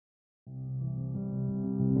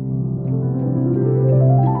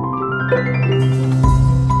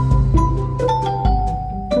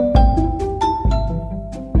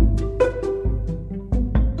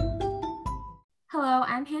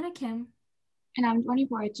And I'm Tony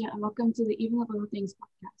Borja, and welcome to the Even the Little Things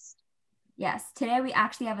podcast. Yes, today we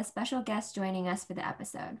actually have a special guest joining us for the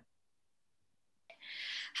episode.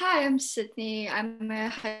 Hi, I'm Sydney. I'm a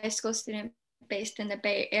high school student based in the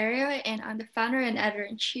Bay Area, and I'm the founder and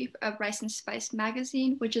editor-in-chief of Rice and Spice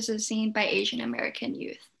magazine, which is a zine by Asian American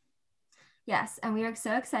youth. Yes, and we are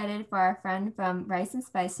so excited for our friend from Rice and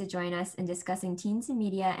Spice to join us in discussing teens in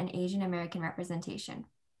media and Asian American representation.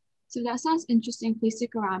 So if that sounds interesting, please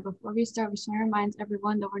stick around. Before we start, we just want to remind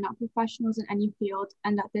everyone that we're not professionals in any field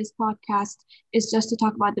and that this podcast is just to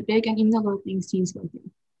talk about the big and even the little things teens go through.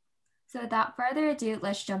 So without further ado,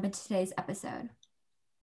 let's jump into today's episode.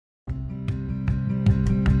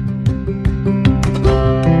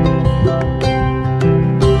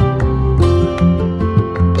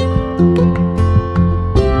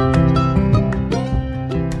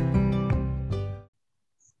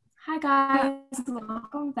 Hi guys,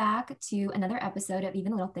 welcome back to another episode of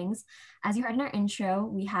Even Little Things. As you heard in our intro,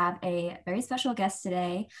 we have a very special guest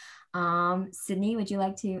today. Sydney, would you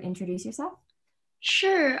like to introduce yourself?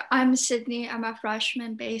 Sure, I'm Sydney. I'm a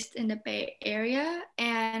freshman based in the Bay Area,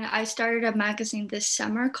 and I started a magazine this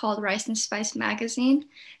summer called Rice and Spice Magazine.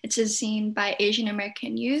 It's a zine by Asian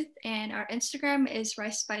American youth, and our Instagram is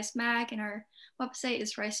Rice Spice Mag, and our website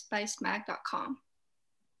is ricespicemag.com.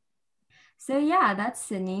 So yeah, that's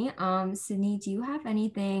Sydney. Sydney, do you have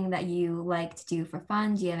anything that you like to do for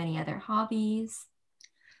fun? Do you have any other hobbies?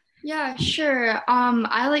 Yeah, sure.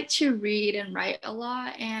 I like to read and write a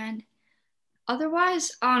lot, and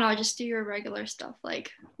otherwise, I don't know, just do your regular stuff like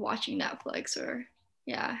watching Netflix and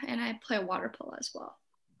I play water polo as well.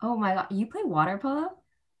 Oh my God, you play water polo?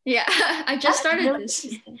 Yeah, I just started really this.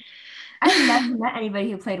 I've never met anybody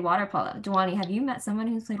who played water polo. Duani, have you met someone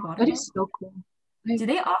who's played water polo? That is so cool. Do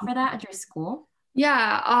they offer that at your school?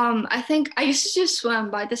 Yeah, I think I used to just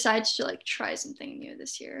swim, but I decided to try something new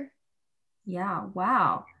this year. Yeah,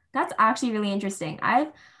 wow. That's actually really interesting.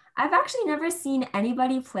 I've actually never seen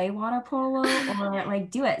anybody play water polo or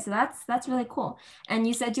do it. So that's really cool. And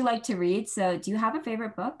you said you like to read, so do you have a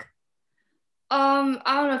favorite book? I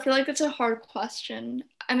don't know, I feel like it's a hard question.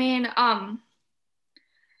 I mean, I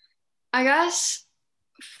guess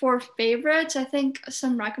for favorites, I think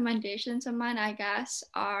some recommendations of mine, I guess,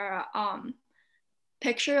 are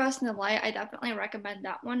Picture Us in the Light. I definitely recommend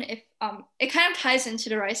that one. If it kind of ties into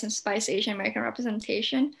the Rice and Spice Asian American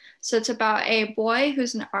representation. So it's about a boy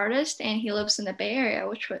who's an artist and he lives in the Bay Area,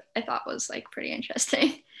 which I thought was pretty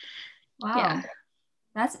interesting. Wow. Yeah.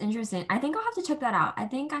 That's interesting. I think I'll have to check that out. I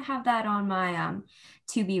think I have that on my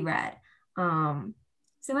to be read.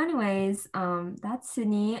 So anyways, that's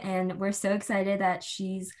Sydney, and we're so excited that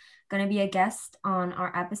she's going to be a guest on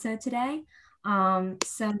our episode today.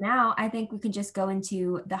 So now I think we can just go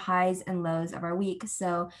into the highs and lows of our week.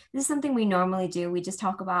 So this is something we normally do. We just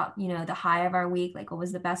talk about, the high of our week, like what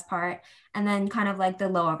was the best part, and then kind of like the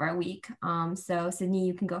low of our week. So Sydney,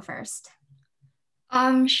 you can go first.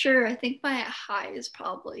 Sure. I think my high is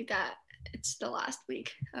probably that it's the last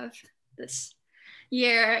week of this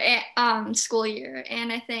year, school year.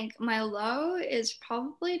 And I think my low is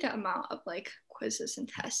probably the amount of quizzes and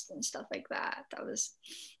tests and stuff like that. That was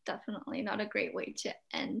definitely not a great way to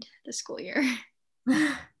end the school year.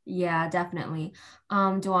 Yeah, definitely.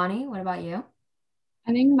 Duani, what about you?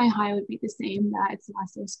 I think my high would be the same, that it's the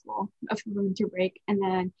last day of school, of winter break. And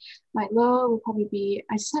then my low would probably be,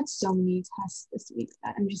 I just had so many tests this week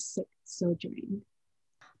that I'm just sick, so drained.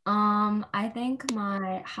 I think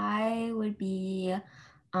my high would be,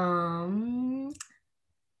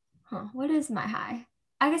 what is my high?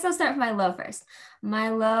 I guess I'll start with my low first. My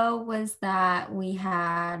low was that we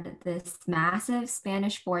had this massive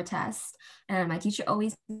Spanish 4 test, and my teacher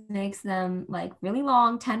always makes them really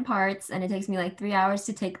long, 10 parts, and it takes me 3 hours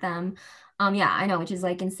to take them. Yeah, I know, which is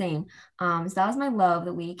insane. So that was my low of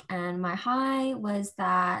the week. And my high was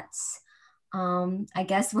that I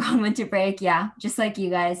guess we're on winter break. Yeah, just like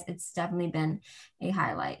you guys, it's definitely been a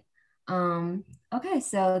highlight. Okay,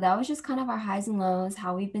 so that was just kind of our highs and lows,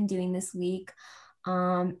 how we've been doing this week.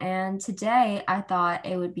 And today I thought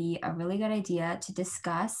it would be a really good idea to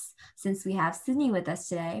discuss, since we have Sydney with us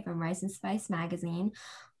today from Rice and Spice magazine,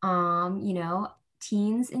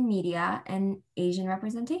 teens in media and Asian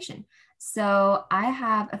representation. So I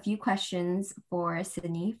have a few questions for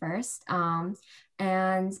Sydney first.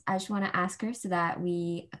 And I just want to ask her so that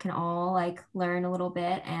we can all learn a little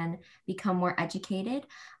bit and become more educated.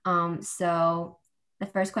 So the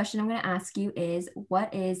first question I'm going to ask you is,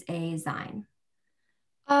 what is a zine?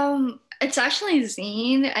 It's actually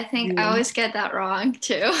zine. I think I always get that wrong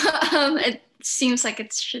too. It seems like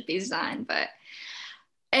it should be zine, but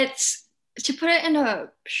it's to put it in a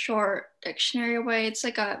short dictionary way, it's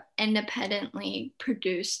like a independently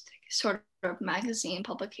produced sort of magazine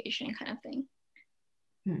publication kind of thing.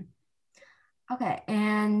 Okay,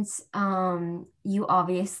 and you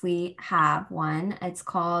obviously have one. It's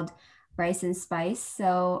called Rice and Spice.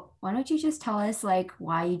 So why don't you just tell us like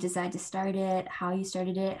why you decided to start it, how you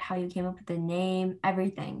started it, how you came up with the name,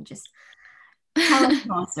 everything. Just tell us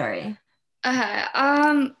the whole story. Okay.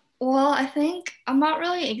 Well, I think I'm not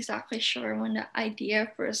really exactly sure when the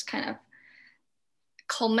idea first kind of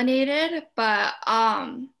culminated, but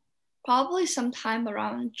probably sometime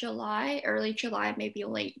around July, early July, maybe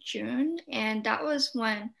late June. And that was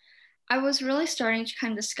when I was really starting to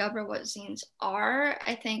kind of discover what zines are.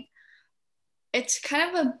 I think it's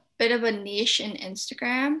kind of a bit of a niche in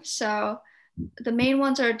Instagram. So the main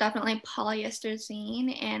ones are definitely Polyester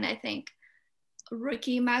Zine, and I think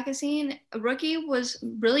Rookie magazine. Rookie was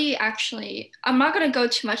really actually, I'm not going to go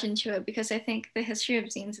too much into it because I think the history of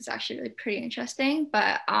zines is actually really pretty interesting,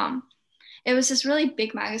 but it was this really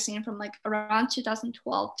big magazine from like around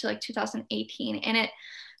 2012 to like 2018, and it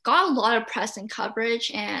got a lot of press and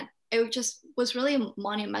coverage, and it just was really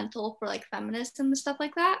monumental for like feminism and stuff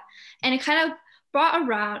like that. And it kind of brought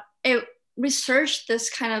around, it researched this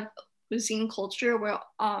kind of zine culture where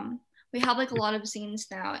we have like a lot of zines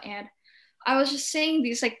now. And I was just seeing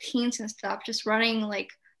these like teens and stuff just running like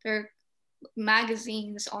their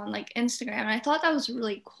magazines on like Instagram, and I thought that was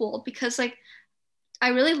really cool because like I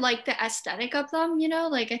really like the aesthetic of them, you know,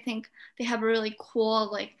 like I think they have a really cool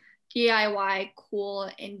like DIY cool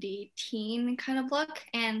indie teen kind of look.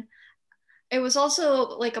 And it was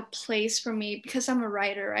also like a place for me because I'm a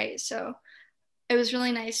writer, right? So it was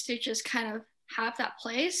really nice to just kind of have that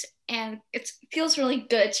place, and it feels really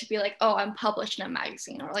good to be like, oh, I'm published in a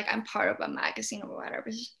magazine, or like I'm part of a magazine or whatever.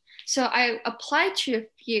 So I applied to a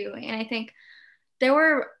few, and I think they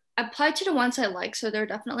were applied to the ones I like, so they're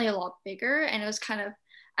definitely a lot bigger, and it was kind of,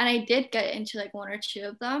 and I did get into like one or two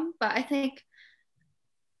of them, but I think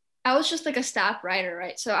I was just like a staff writer,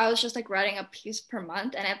 right? So I was just like writing a piece per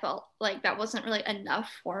month, and I felt like that wasn't really enough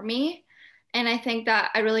for me. And I think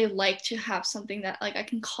that I really like to have something that like I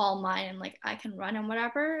can call mine and like I can run and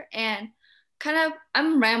whatever. And kind of,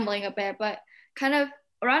 I'm rambling a bit, but kind of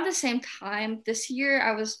around the same time this year,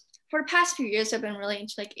 I was, for the past few years, I've been really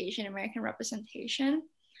into like Asian American representation.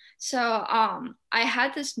 So I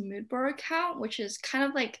had this mood board account, which is kind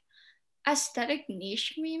of like aesthetic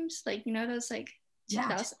niche memes, like you know those like Yeah.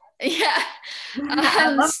 2000. Yeah.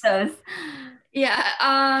 I love those. Yeah,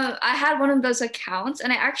 I had one of those accounts,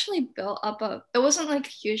 and I actually built up it wasn't like a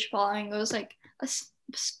huge following. It was like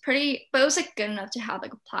pretty, but it was like good enough to have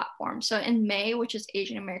like a platform. So in May, which is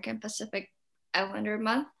Asian American Pacific Islander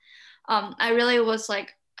month, I really was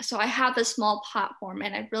like, so I have this small platform,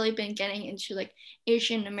 and I've really been getting into like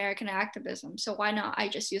Asian American activism. So why not I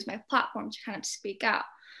just use my platform to kind of speak out?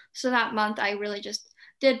 So that month, I really just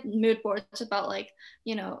did mood boards about like,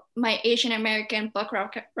 you know, my Asian American book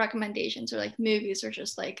recommendations, or like movies, or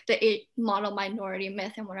just like the model minority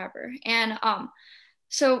myth and whatever. And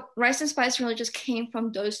so Rice and Spice really just came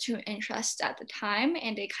from those two interests at the time,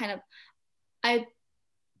 and they kind of,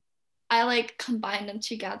 I like combined them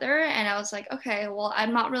together, and I was like, okay, well,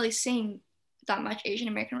 I'm not really seeing that much Asian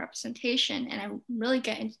American representation, and I'm really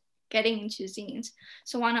getting into zines.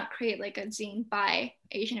 So why not create like a zine by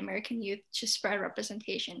Asian American youth to spread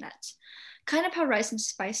representation? That's kind of how Rice and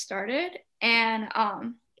Spice started. And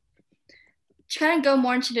to kind of go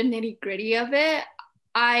more into the nitty gritty of it,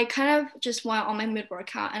 I kind of just went on my Moodboard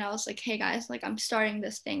account, and I was like, hey guys, like I'm starting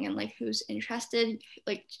this thing, and like who's interested?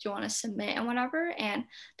 Like, do you want to submit and whatever? And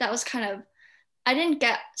that was kind of, I didn't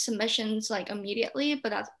get submissions like immediately, but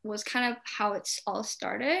that was kind of how it's all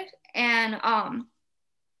started. And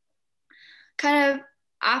kind of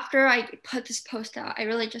after I put this post out, I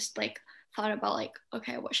really just like thought about like,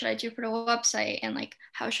 okay, what should I do for the website, and like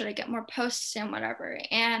how should I get more posts and whatever.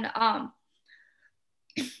 And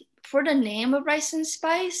for the name of Rice and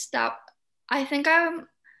Spice, that I think I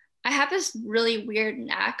have this really weird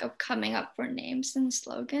knack of coming up for names and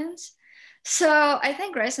slogans. So I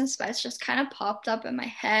think Rice and Spice just kind of popped up in my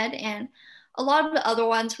head, and a lot of the other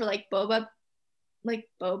ones were like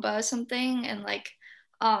boba something, and like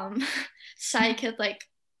sidekick, like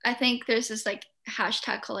I think there's this like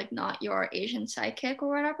hashtag called like not your Asian sidekick or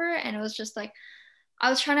whatever. And it was just like I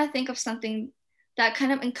was trying to think of something that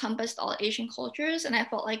kind of encompassed all Asian cultures, and I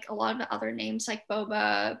felt like a lot of the other names like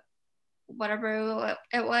boba, whatever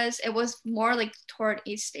it was more like toward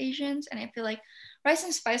East Asians. And I feel like Rice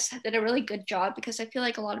and Spice did a really good job, because I feel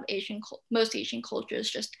like a lot of most Asian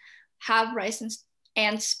cultures just have rice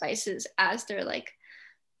and spices as their like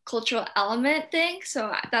cultural element thing.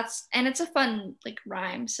 So and it's a fun like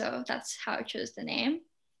rhyme. So that's how I chose the name.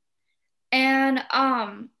 And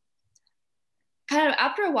kind of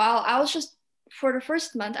after a while, I was just, for the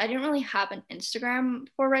first month, I didn't really have an Instagram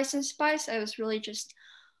for Rice and Spice. I was really just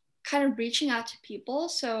kind of reaching out to people.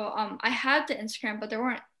 So I had the Instagram, but there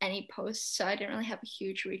weren't any posts, so I didn't really have a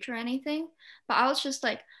huge reach or anything. But I was just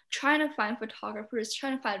like trying to find photographers,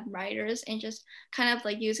 trying to find writers, and just kind of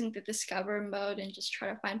like using the discover mode and just try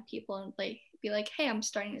to find people and like be like, hey, I'm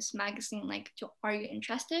starting this magazine. Like, are you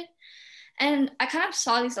interested? And I kind of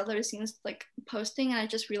saw these other scenes like posting, and I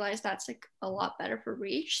just realized that's like a lot better for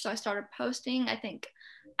reach. So I started posting, I think,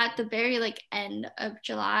 at the very like end of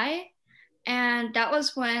July. And that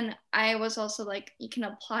was when I was also like, you can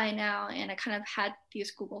apply now. And I kind of had these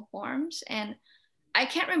Google Forms. And I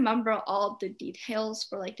can't remember all of the details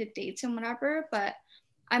for like the dates and whatever, but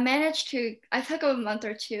I took a month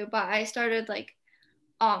or two, but I started like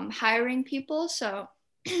hiring people. So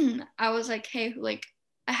I was like, hey, like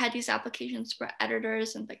I had these applications for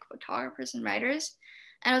editors and like photographers and writers.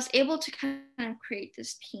 And I was able to kind of create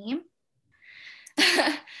this team.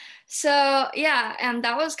 So yeah, and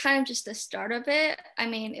that was kind of just the start of it. I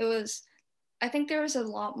mean, I think there was a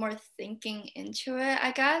lot more thinking into it,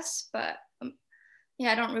 I guess, but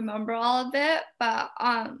yeah, I don't remember all of it. But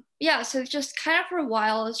yeah, so just kind of for a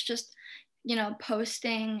while, it's just,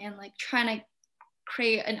 posting and like trying to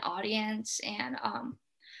create an audience and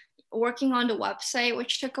working on the website,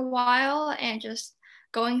 which took a while, and just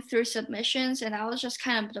going through submissions. And that was just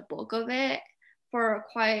kind of the bulk of it for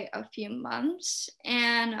quite a few months.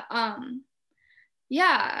 And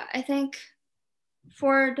yeah, I think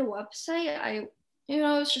for the website, it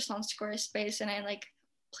was just on Squarespace, and I like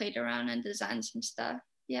played around and designed some stuff.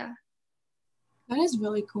 Yeah. That is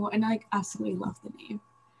really cool, and I like absolutely love the name.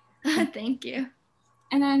 Thank you.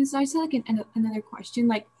 And then so I said like another question,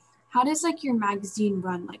 like how does like your magazine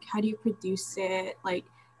run? Like how do you produce it? Like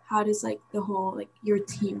how does like the whole like your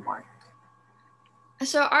team work?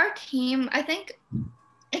 So our team, I think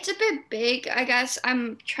it's a bit big, I guess.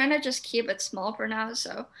 I'm trying to just keep it small for now.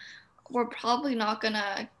 So we're probably not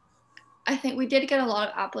gonna, I think we did get a lot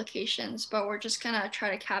of applications, but we're just gonna try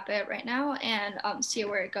to cap it right now and see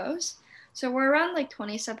where it goes. So we're around like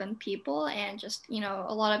 27 people, and just, a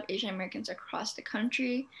lot of Asian Americans across the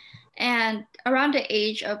country, and around the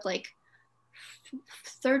age of like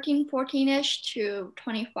 13, 14-ish to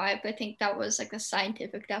 25. I think that was like the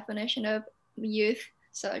scientific definition of youth.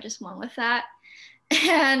 So I just went with that.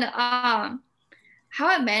 And how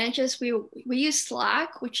it manages, we use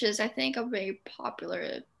Slack, which is I think a very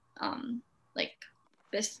popular like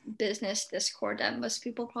business Discord that most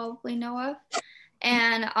people probably know of.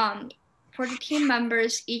 And for the team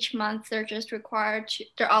members, each month they're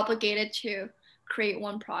obligated to create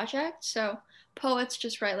one project. So poets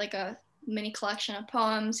just write like a mini collection of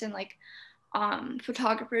poems, and like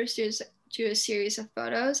photographers do a series of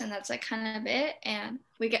photos, and that's like kind of it. And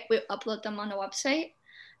we upload them on the website.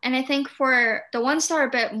 And I think for the ones that are a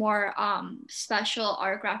bit more special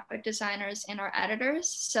are graphic designers and our editors.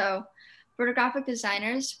 So for the graphic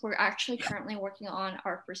designers, we're actually currently working on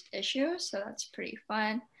our first issue. So that's pretty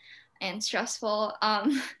fun and stressful.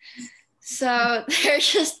 So they're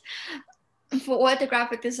just, for what the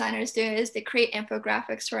graphic designers do is they create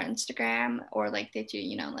infographics for Instagram, or like they do,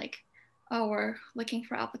 like, oh, we're looking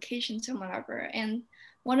for applications and whatever. And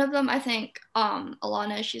one of them, I think,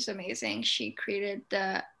 Alana, she's amazing. She created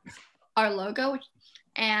our logo,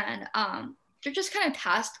 and they're just kind of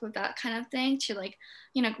tasked with that kind of thing to like,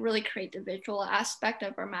 really create the visual aspect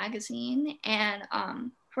of our magazine. And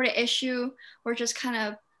for the issue, we're just kind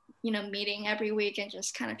of, meeting every week and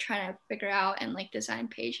just kind of trying to figure out and like design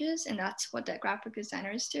pages. And that's what the graphic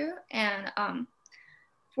designers do. And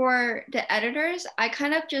for the editors,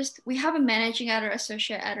 we have a managing editor,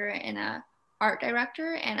 associate editor, and a art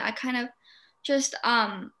director. And I kind of just,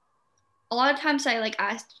 a lot of times I like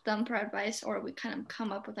ask them for advice, or we kind of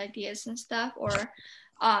come up with ideas and stuff. Or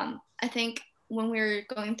I think when we were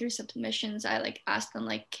going through submissions, I like asked them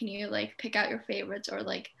like, can you like pick out your favorites, or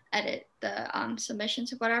like edit the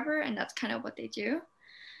submissions or whatever. And that's kind of what they do.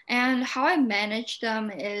 And how I manage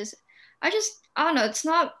them is I don't know, it's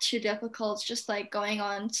not too difficult. It's just like going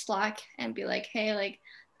on Slack and be like, hey, like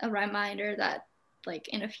a reminder that like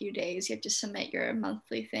in a few days you have to submit your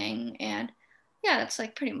monthly thing. And yeah, that's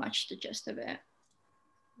like pretty much the gist of it.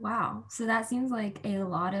 Wow. So that seems like a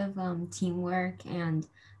lot of teamwork and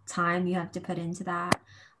time you have to put into that.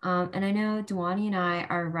 And I know Duwani and I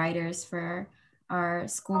are writers for our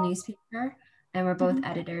school newspaper, and we're both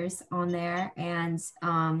editors on there. And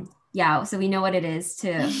yeah, so we know what it is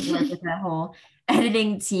to work with that whole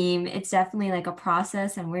editing team. It's definitely like a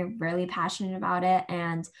process, and we're really passionate about it.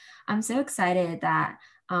 And I'm so excited that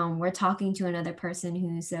we're talking to another person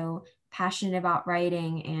who's so passionate about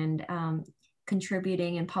writing and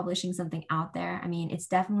contributing and publishing something out there. I mean, it's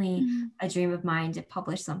definitely a dream of mine to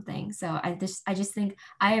publish something. So I just think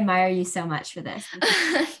I admire you so much for this.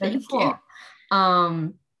 It's so Thank cool.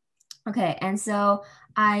 you. Okay, and so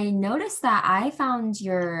I noticed that I found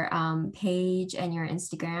your page and your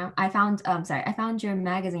Instagram. I found your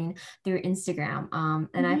magazine through Instagram.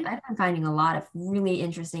 And I've been finding a lot of really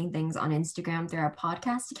interesting things on Instagram through our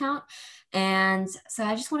podcast account. And so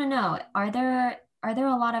I just want to know, are there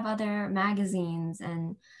a lot of other magazines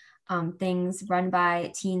and things run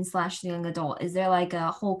by teen/young adult? Is there like a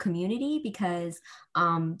whole community? Because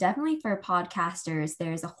definitely for podcasters,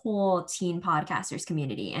 there's a whole teen podcasters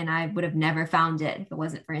community, and I would have never found it if it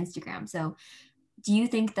wasn't for Instagram. So do you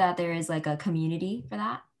think that there is like a community for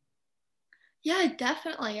that? Yeah,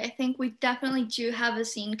 definitely. I think we definitely do have a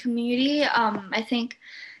zine community. I think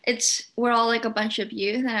we're all like a bunch of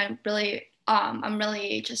youth, and I'm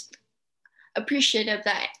really just appreciative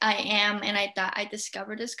that I am and that I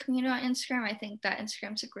discovered this community on Instagram. I think that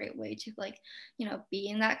Instagram's a great way to like,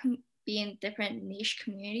 be in different niche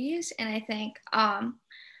communities. And I think I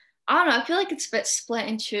don't know, I feel like it's a bit split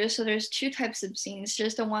in two. So there's two types of zines.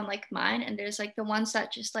 There's the one like mine, and there's like the ones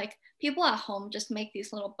that just like people at home just make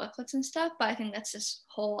these little booklets and stuff. But I think that's this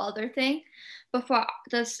whole other thing. But for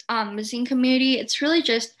this zine community, it's really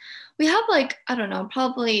just we have like, I don't know,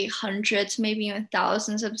 probably hundreds, maybe even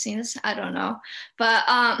thousands of zines. I don't know. But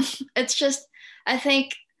it's just I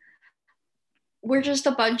think we're just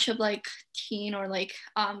a bunch of like teen or like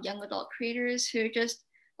young adult creators who just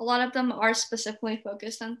a lot of them are specifically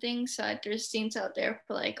focused on things. So there's scenes out there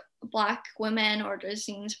for like Black women, or there's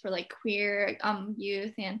scenes for like queer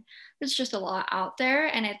youth, and there's just a lot out there.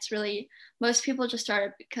 And it's really most people just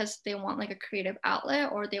started because they want like a creative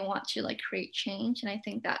outlet, or they want to like create change. And I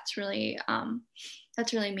think that's really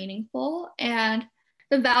meaningful. And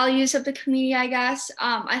the values of the community, I guess,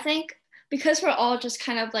 I think because we're all just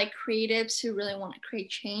kind of like creatives who really want to create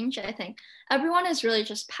change, I think everyone is really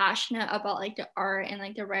just passionate about like the art and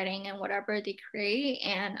like the writing and whatever they create.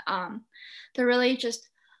 And they're really just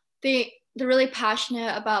they're really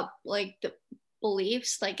passionate about like the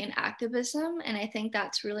beliefs like in activism. And I think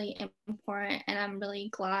that's really important. And I'm really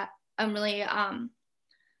glad I'm really I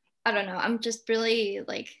don't know, I'm just really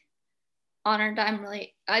like honored that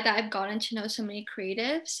that I've gotten to know so many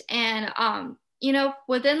creatives. And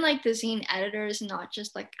within like the zine editors, not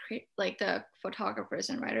just like like the photographers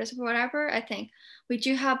and writers or whatever, I think we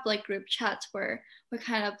do have like group chats where we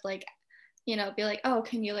kind of like, be like, oh,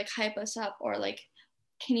 can you like hype us up, or like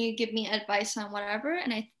can you give me advice on whatever.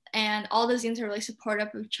 And all the zines are really supportive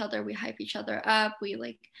of each other. We hype each other up, we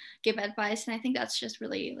like give advice, and I think that's just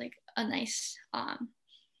really like a nice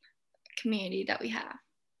community that we have.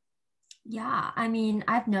 Yeah, I mean,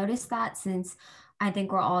 I've noticed that since I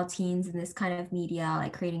think we're all teens in this kind of media,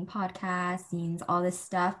 like creating podcasts, scenes, all this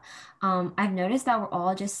stuff. I've noticed that we're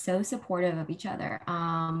all just so supportive of each other.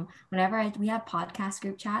 We have podcast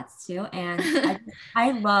group chats too, and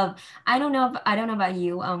I love. I don't know about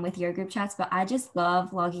you with your group chats, but I just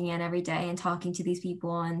love logging in every day and talking to these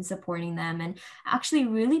people and supporting them and actually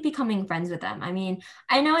really becoming friends with them. I mean,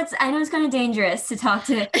 I know it's kind of dangerous to talk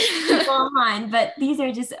to people online, but these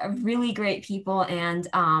are just really great people. And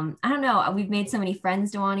I don't know, we've made so many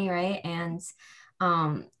friends, Dhwani, right? And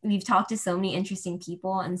we've talked to so many interesting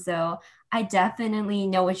people. And so I definitely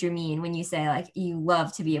know what you mean when you say like you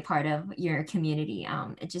love to be a part of your community.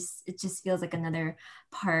 It just feels like another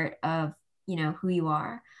part of, who you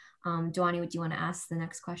are. Dhwani, would you want to ask the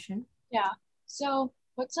next question? Yeah. So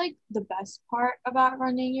what's like the best part about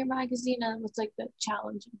running your magazine, and what's like the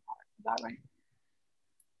challenging part about running?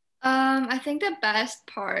 I think the best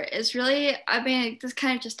part is really, I mean, this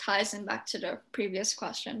kind of just ties in back to the previous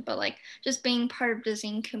question, but like just being part of the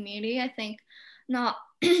zine community. I think not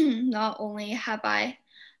not only have I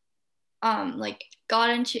like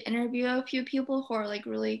gotten to interview a few people who are like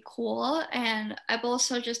really cool, and I've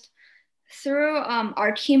also just through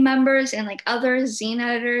our team members and like other zine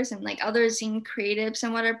editors and like other zine creatives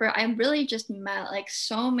and whatever, I really just met like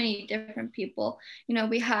so many different people.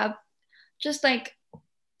 We have just like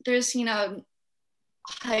there's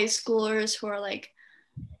high schoolers who are like,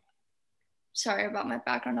 sorry about my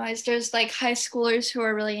background noise, there's like high schoolers who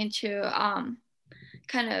are really into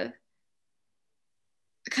kind of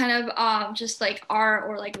kind of just like art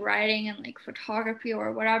or like writing and like photography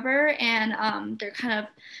or whatever, and they're kind of,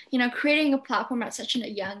 you know, creating a platform at such a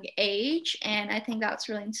young age, and I think that's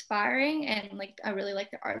really inspiring, and like I really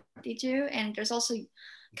like the art they do. And there's also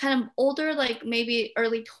kind of older, like maybe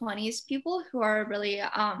early 20s people who are really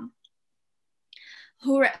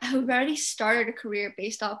who already started a career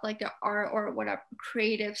based off like their art or whatever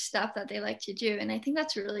creative stuff that they like to do. And I think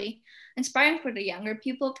that's really inspiring for the younger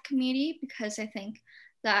people of the community, because I think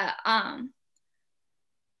that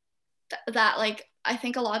that like I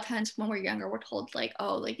think a lot of times when we're younger we're told like,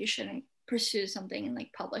 oh, like you shouldn't pursue something in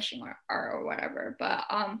like publishing or art or whatever, but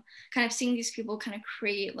kind of seeing these people kind of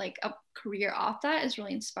create like a career off that is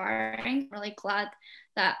really inspiring. I'm really glad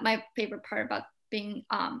that my favorite part about being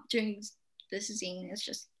doing this zine is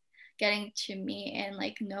just getting to meet and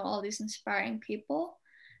like know all these inspiring people.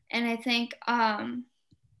 And I think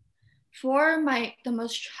for the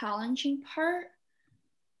most challenging part,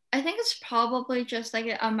 I think it's probably just like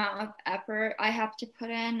the amount of effort I have to put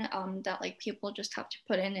in, that like people just have to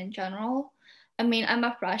put in general. I mean, I'm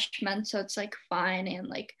a freshman, so it's like fine. And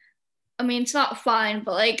like, I mean, it's not fine,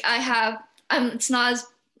 but like it's not as,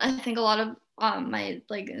 I think a lot of my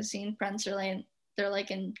like zine friends are like, they're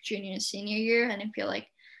like in junior and senior year. And I feel like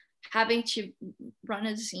having to run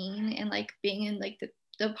a zine and like being in like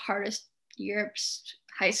the hardest year of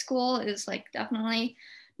high school is like definitely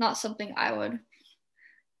not something I would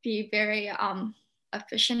be very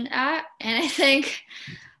efficient at. And I think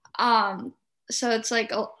so it's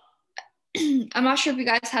like I'm not sure if you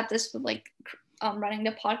guys have this with like running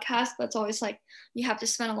the podcast, but it's always like you have to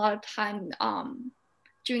spend a lot of time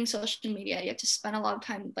doing social media. You have to spend a lot of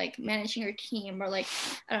time like managing your team or like,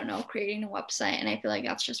 I don't know, creating a website. And I feel like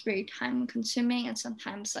that's just very time consuming, and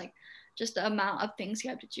sometimes like just the amount of things you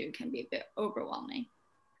have to do can be a bit overwhelming.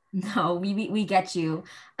 No, we get you.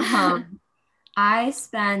 So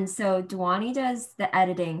Dwani does the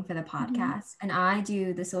editing for the podcast, and I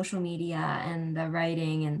do the social media and the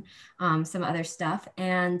writing and some other stuff.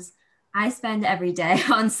 And I spend every day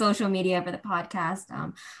on social media for the podcast.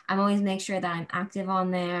 I'm always make sure that I'm active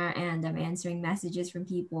on there and I'm answering messages from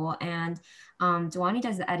people. And Dwani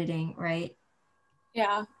does the editing, right?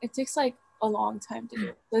 Yeah, it takes like a long time to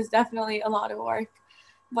do. There's definitely a lot of work.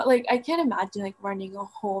 But like I can't imagine like running a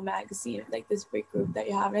whole magazine, like this big group that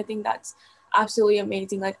you have. And I think that's absolutely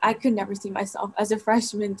amazing. Like I could never see myself as a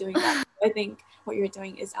freshman doing that. I think what you're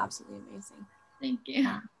doing is absolutely amazing. Thank you.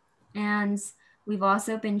 Yeah. And we've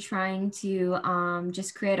also been trying to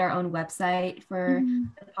just create our own website for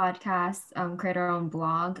the podcast, create our own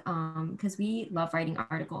blog, because we love writing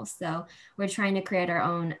articles. So we're trying to create our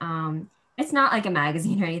own. It's not like a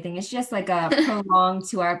magazine or anything. It's just like a prolong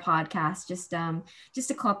to our podcast. Just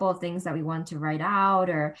a couple of things that we want to write out,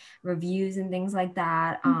 or reviews and things like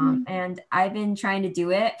that. And I've been trying to do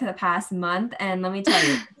it for the past month, and let me tell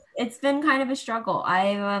you, it's been kind of a struggle.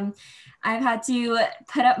 I've had to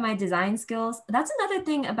put up my design skills. That's another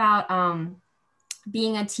thing about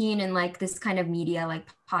being a teen in like this kind of media, like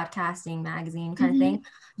podcasting, magazine kind of thing.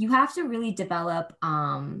 You have to really develop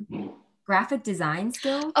graphic design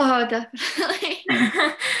skills. Oh, definitely.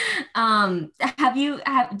 Have you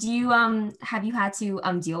had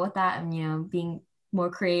to deal with that, and being more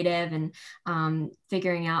creative and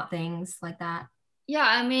figuring out things like that? Yeah,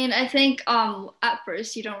 I mean, I think at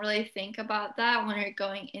first you don't really think about that when you're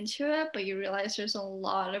going into it, but you realize there's a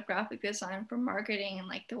lot of graphic design for marketing and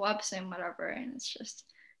like the website and whatever, and it's just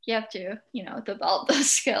you have to, develop those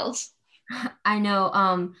skills. I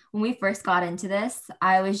know when we first got into this,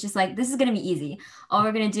 I was just like, this is going to be easy. All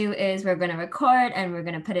we're going to do is we're going to record and we're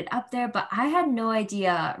going to put it up there. But I had no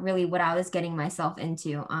idea really what I was getting myself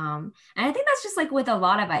into. And I think that's just like with a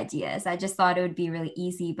lot of ideas. I just thought it would be really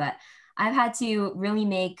easy, but I've had to really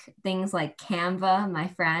make things like Canva, my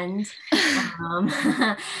friend.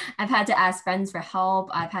 I've had to ask friends for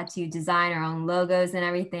help. I've had to design our own logos and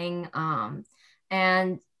everything.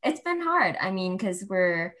 And it's been hard. I mean, because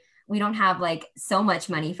we don't have like so much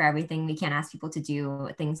money for everything. We can't ask people to do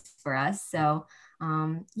things for us. So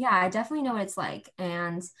yeah, I definitely know what it's like.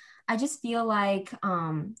 And I just feel like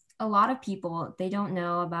a lot of people, they don't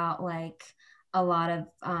know about like a lot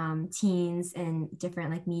of teens and different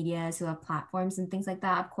like medias who have platforms and things like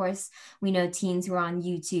that. Of course, we know teens who are on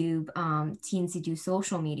YouTube, teens who do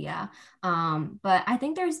social media. But I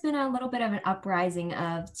think there's been a little bit of an uprising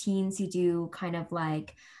of teens who do kind of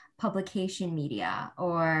like publication media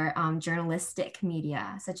or journalistic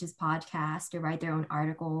media, such as podcasts, or write their own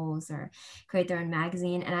articles or create their own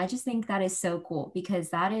magazine. And I just think that is so cool,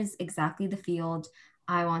 because that is exactly the field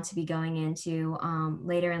I want to be going into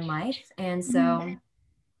later in life. And so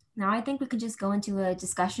Now I think we could just go into a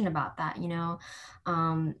discussion about that,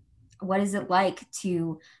 what is it like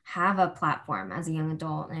to have a platform as a young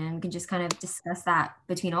adult, and we can just kind of discuss that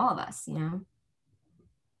between all of us.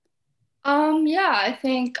 Yeah, I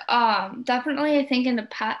think definitely I think in the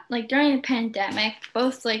past, like during the pandemic,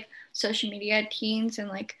 both like social media teens and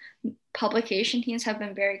like publication teens have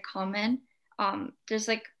been very common.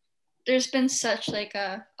 There's been such like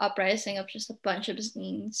a uprising of just a bunch of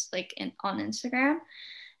zines like on Instagram.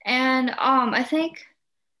 And I think,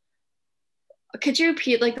 could you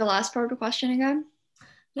repeat like the last part of the question again?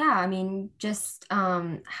 Yeah, I mean, just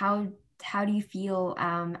how do you feel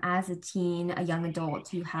as a teen, a young adult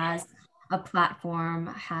who has a platform,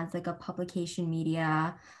 has like a publication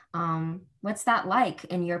media? What's that like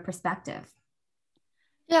in your perspective?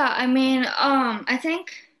 Yeah, I mean, I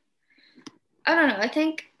think, I don't know, I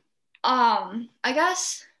think, I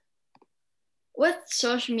guess with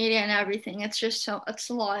social media and everything, it's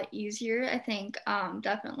a lot easier. I think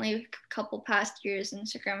definitely a couple past years,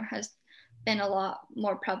 Instagram has been a lot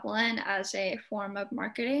more prevalent as a form of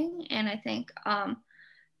marketing. And I think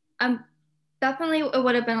I'm definitely, it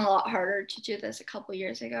would have been a lot harder to do this a couple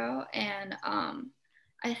years ago. And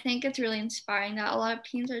I think it's really inspiring that a lot of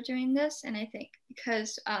teens are doing this. And I think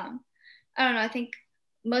because I don't know, I think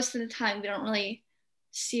most of the time we don't really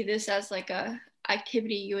see this as like a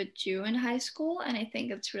activity you would do in high school. And I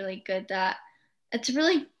think it's really good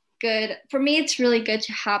for me. It's really good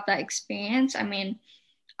to have that experience. I mean,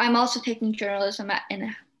 I'm also taking journalism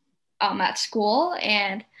at school,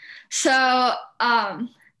 and so I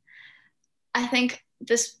think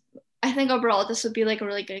this I think overall this would be like a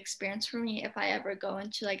really good experience for me if I ever go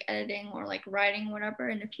into like editing or like writing whatever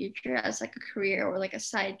in the future as like a career or like a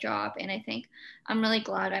side job. And I think I'm really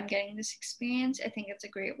glad I'm getting this experience. I think it's a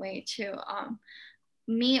great way to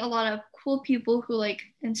meet a lot of cool people who like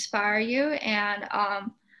inspire you, and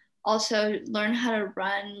also learn how to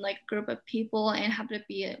run like a group of people and how to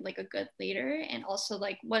be like a good leader, and also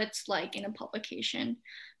like what it's like in a publication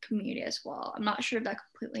community as well. I'm not sure if that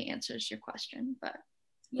completely answers your question, but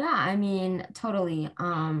Yeah, I mean, totally.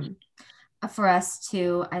 For us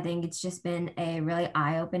too, I think it's just been a really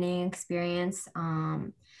eye-opening experience.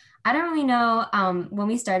 I don't really know. When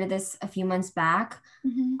we started this a few months back,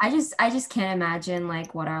 mm-hmm. I just can't imagine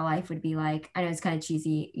like what our life would be like. I know it's kind of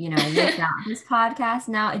cheesy, without this podcast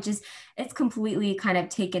now. It's completely kind of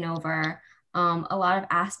taken over a lot of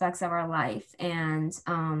aspects of our life. And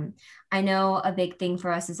I know a big thing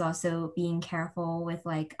for us is also being careful with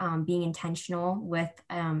like being intentional with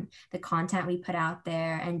the content we put out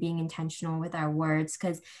there, and being intentional with our words,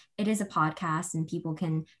 because it is a podcast and people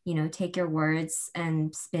can, take your words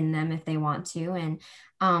and spin them if they want to. And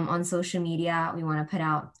on social media, we want to put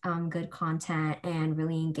out good content and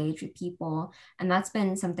really engage with people. And that's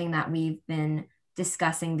been something that we've been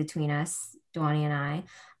discussing between us, Duani and I.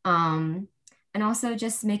 And also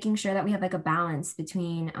just making sure that we have like a balance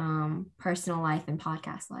between personal life and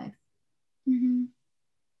podcast life. Mm-hmm.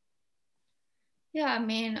 Yeah, I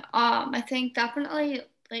mean, I think definitely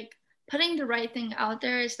like putting the right thing out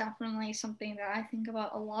there is definitely something that I think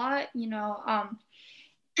about a lot.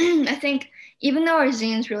 I think even though our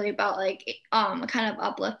zine is really about like kind of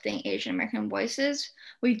uplifting Asian American voices,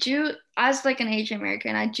 we do, as like an Asian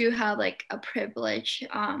American, I do have like a privilege.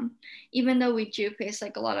 Even though we do face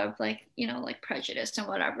like a lot of like like prejudice and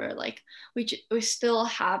whatever, like we still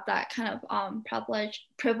have that kind of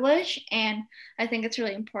privilege, and I think it's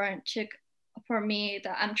really important for me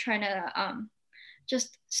that I'm trying to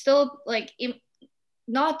just still like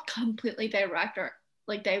not completely direct or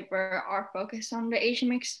like divert our focus on the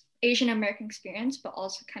Asian American experience, but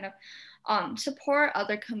also kind of support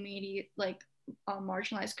other community like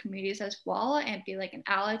marginalized communities as well, and be like an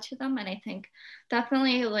ally to them. And I think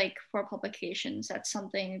definitely like for publications, that's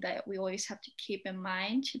something that we always have to keep in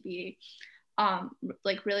mind, to be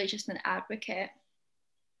like really just an advocate.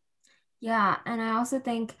 Yeah, and I also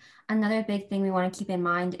think another big thing we want to keep in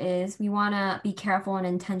mind is we want to be careful and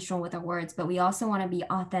intentional with our words, but we also want to be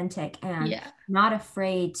authentic and not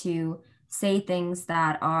afraid to say things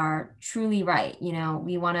that are truly right.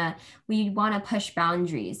 We want to push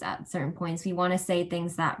boundaries at certain points. We want to say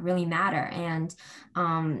things that really matter. And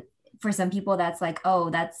for some people, that's like,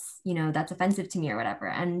 oh, that's offensive to me or whatever.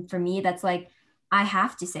 And for me, that's like, I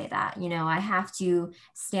have to say that, I have to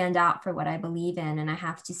stand out for what I believe in, and I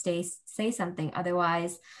have to say something.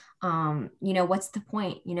 Otherwise, what's the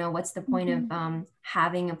point? What's the point of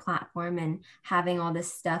having a platform and having all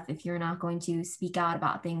this stuff if you're not going to speak out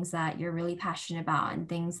about things that you're really passionate about and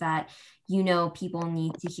things that people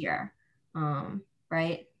need to hear,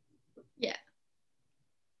 right? Yeah.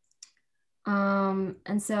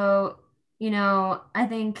 And so I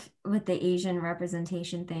think with the Asian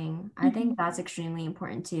representation thing, I think that's extremely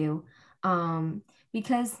important too.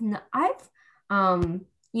 Because I've,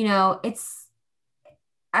 it's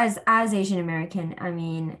as Asian American, I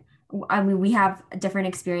mean, we have different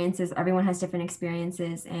experiences. Everyone has different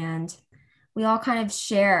experiences, and we all kind of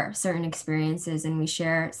share certain experiences and we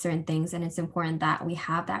share certain things. And it's important that we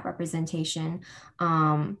have that representation.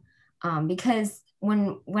 Um, because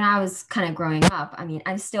when I was kind of growing up, I mean,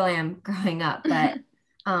 I still am growing up, but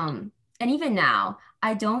and even now,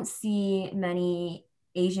 I don't see many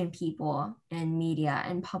Asian people in media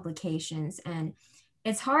and publications, and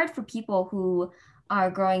it's hard for people who are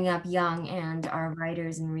growing up young and are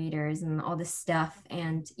writers and readers and all this stuff,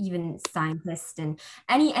 and even scientists and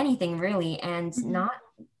anything really, and not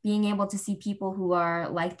being able to see people who are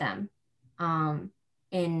like them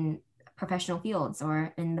in professional fields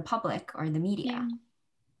or in the public or the media.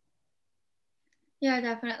 Yeah,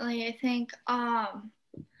 definitely. I think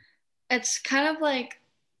it's kind of like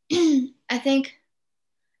I think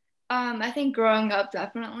growing up,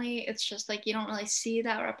 definitely it's just like you don't really see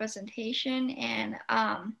that representation, and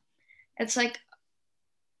it's like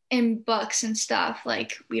in books and stuff,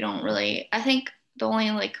 like we don't really, I think the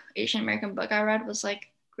only like Asian American book I read was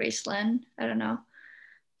like Graceland. I don't know.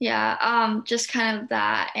 Yeah, just kind of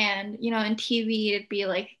that. And in TV it'd be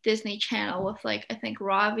like Disney Channel with like I think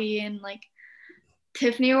Ravi and like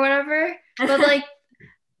Tiffany or whatever. But like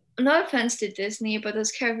no offense to Disney, but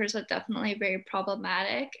those characters are definitely very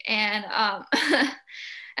problematic. And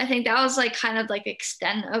I think that was like kind of like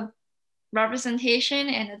extent of representation,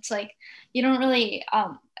 and it's like you don't really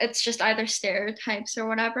it's just either stereotypes or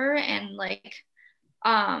whatever, and like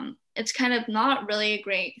it's kind of not really a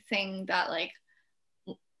great thing that like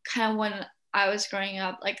kind of when I was growing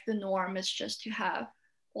up, like the norm is just to have,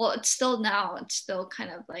 well, it's still now, it's still kind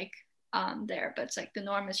of like there, but it's like the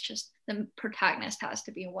norm is just the protagonist has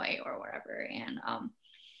to be white or whatever. And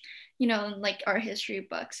in like our history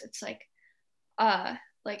books, it's like I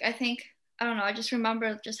think, I don't know, I just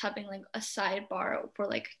remember just having like a sidebar for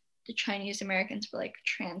like the Chinese Americans for like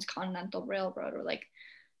Transcontinental Railroad, or like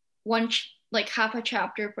like half a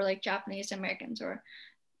chapter for like Japanese Americans, or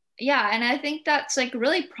yeah. And I think that's like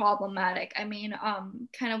really problematic. I mean,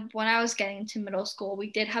 kind of when I was getting to middle school,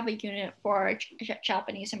 we did have a unit for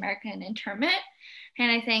Japanese American internment,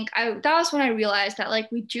 and I think that was when I realized that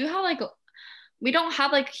like we don't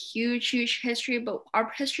have like huge history, but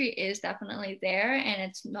our history is definitely there, and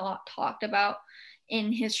it's not talked about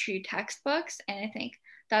in history textbooks. And I think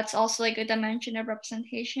that's also like a dimension of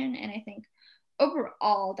representation. And I think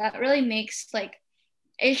overall that really makes like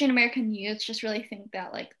Asian American youth just really think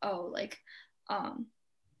that like, oh, um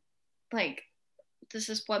like this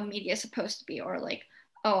is what media is supposed to be, or like,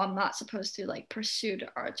 oh, I'm not supposed to like pursue the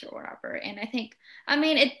arts or whatever. And I think, I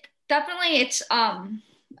mean, it's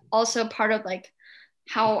also part of like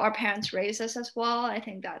how our parents raise us as well. I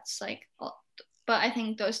think that's like, but I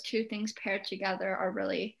think those two things paired together are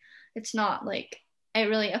really, it's not like it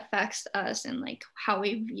really affects us and like how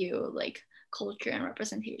we view like culture and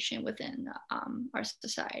representation within our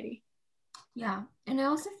society. Yeah, and I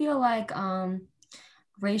also feel like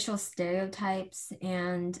racial stereotypes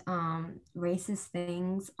and racist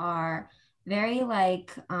things are very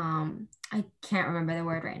like I can't remember the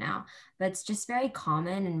word right now, but it's just very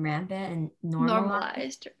common and rampant and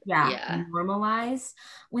normalized. Yeah. Normalized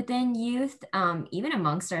within youth, even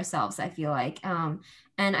amongst ourselves, I feel like. And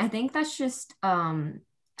I think that's just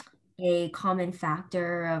a common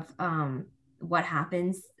factor of what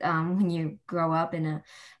happens when you grow up in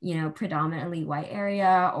a predominantly white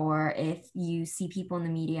area, or if you see people in the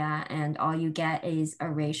media and all you get is a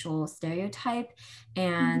racial stereotype.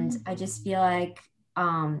 And I just feel like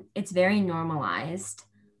it's very normalized,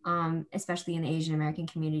 especially in the Asian American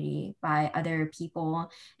community, by other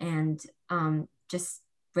people, and just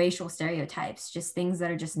racial stereotypes, just things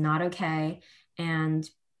that are just not okay, and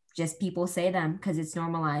just people say them because it's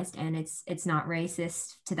normalized, and it's not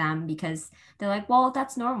racist to them because they're like, well,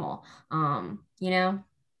 that's normal. Yeah.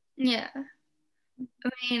 I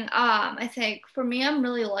mean, I think for me, I'm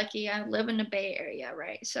really lucky. I live in the Bay Area,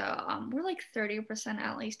 right? So we're like 30%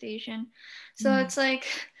 at least Asian. So it's like,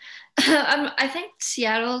 I think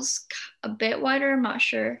Seattle's a bit wider. I'm not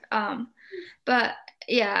sure. But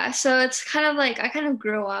yeah, so it's kind of like I kind of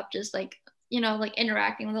grew up just like like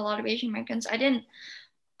interacting with a lot of Asian Americans. I didn't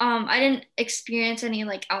experience any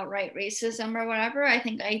like outright racism or whatever. I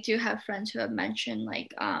think I do have friends who have mentioned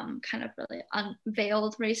like kind of really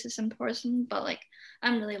unveiled racism towards them, but like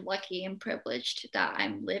I'm really lucky and privileged that I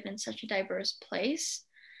live in such a diverse place.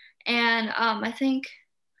 And I think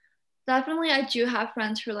definitely I do have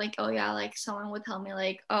friends who are like, oh yeah, like someone would tell me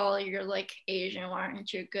like, oh, you're like Asian, why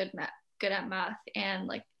aren't you good at math? And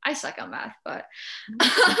like I suck at math, but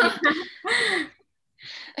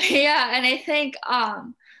yeah, and I think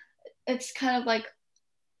it's kind of like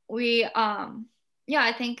we yeah,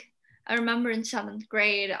 I think I remember in 7th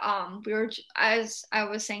grade, we were, as I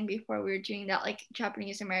was saying before, we were doing that like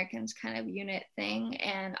Japanese Americans kind of unit thing,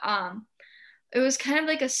 and it was kind of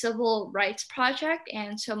like a civil rights project.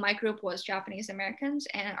 And so my group was Japanese Americans,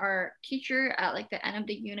 and our teacher at like the end of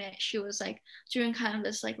the unit, she was like doing kind of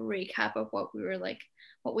this like recap of what we were like,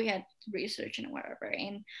 what we had researched and whatever.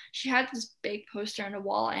 And she had this big poster on the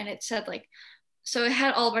wall, and it said like, so it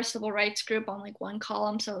had all of our civil rights group on like one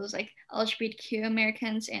column. So it was like LGBTQ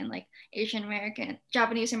Americans and like Asian American,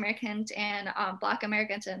 Japanese Americans, and Black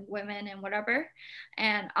Americans and women and whatever.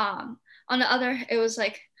 And on the other, it was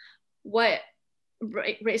like what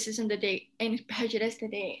racism did they and prejudice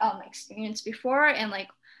did they experience before, and like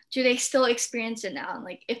do they still experience it now, and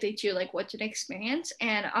like if they do, like what did they experience.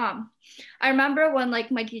 And I remember when like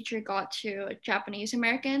my teacher got to Japanese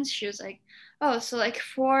Americans, she was like, oh, so like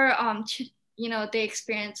for you know, they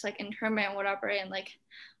experience like internment and whatever, and like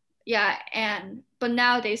yeah, and but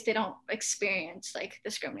nowadays they don't experience like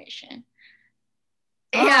discrimination.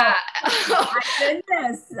 Oh, Yeah. my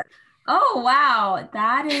goodness. Oh wow.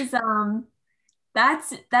 That is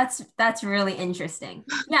that's really interesting.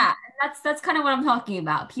 Yeah, that's kind of what I'm talking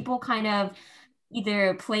about. People kind of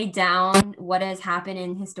either play down what has happened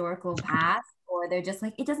in historical past, or they're just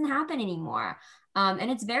like, it doesn't happen anymore.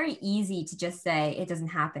 And it's very easy to just say it doesn't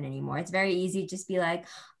happen anymore. It's very easy to just be like,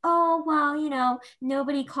 oh, well, you know,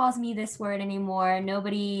 nobody calls me this word anymore.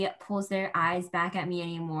 Nobody pulls their eyes back at me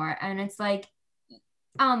anymore. And it's like,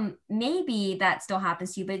 maybe that still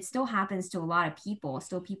happens to you, but it still happens to a lot of people.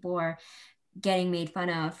 Still people are getting made fun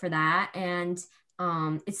of for that, and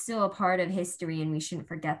it's still a part of history, and we shouldn't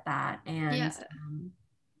forget that. And Yeah.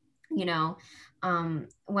 you know,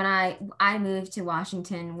 when I moved to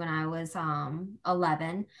Washington when I was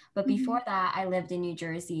 11, but before that I lived in New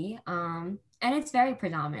Jersey, and it's very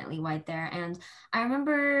predominantly white there. And I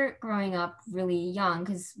remember growing up really young,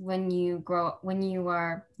 because when you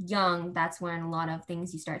are young, that's when a lot of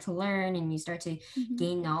things you start to learn and you start to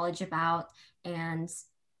gain knowledge about. And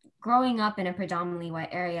growing up in a predominantly white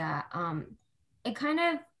area, it kind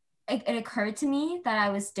of it occurred to me that I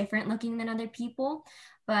was different looking than other people,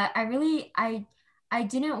 but I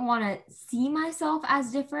didn't want to see myself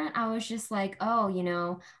as different. I was just like, oh, you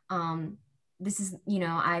know, this is, you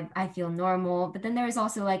know, I feel normal. But then there was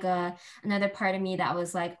also like another part of me that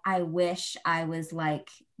was like, I wish I was like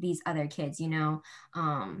these other kids, you know.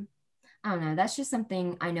 I don't know. That's just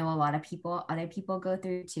something I know a lot of other people go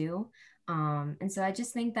through too. And so I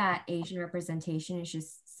just think that Asian representation is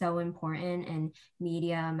just so important in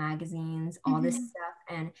media, magazines, all this stuff.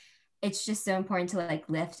 And it's just so important to like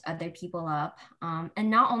lift other people up. And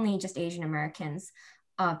not only just Asian Americans,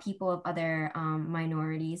 people of other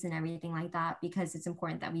minorities and everything like that, because it's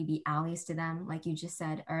important that we be allies to them, like you just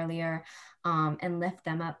said earlier, and lift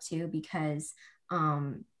them up too, because, you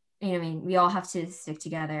know, I mean, we all have to stick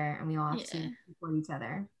together and we all have to support each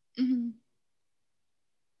other.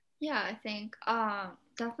 Yeah, I think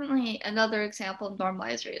definitely another example of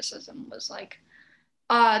normalized racism was like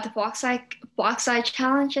the Bauxite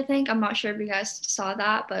challenge. I think, I'm not sure if you guys saw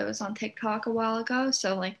that, but it was on TikTok a while ago.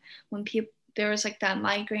 So like when people, there was like that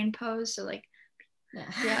migraine pose, so like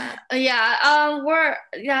that's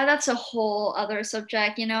a whole other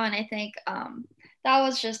subject, you know. And I think that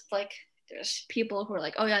was just like, there's people who are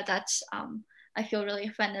like, oh yeah, that's I feel really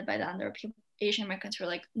offended by that, and there are people, Asian Americans, who are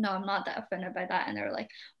like, no, I'm not that offended by that, and there are like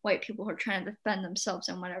white people who are trying to defend themselves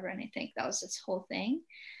and whatever. And I think that was this whole thing.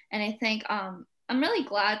 And I think I'm really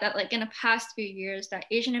glad that like in the past few years that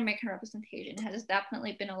Asian American representation has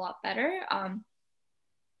definitely been a lot better.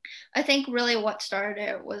 I think really what started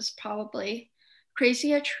it was probably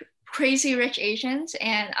Crazy Rich Asians,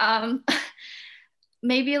 and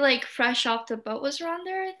maybe like Fresh Off the Boat was around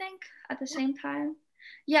there, I think, at the same time.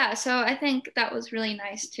 Yeah, so I think that was really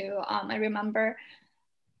nice too. I remember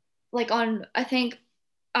like on, I think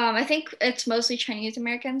it's mostly Chinese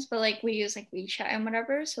Americans, but like we use like WeChat and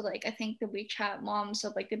whatever. So like I think the WeChat moms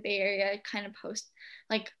of like the Bay Area kind of post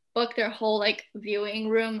like book their whole like viewing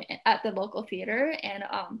room at the local theater. And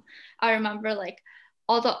I remember like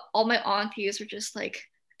all my aunties were just like,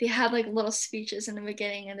 they had like little speeches in the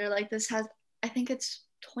beginning, and they're like, this has, I think it's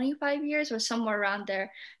 25 years or somewhere around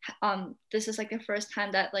there. This is like the first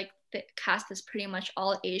time that like the cast is pretty much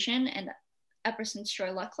all Asian, and ever since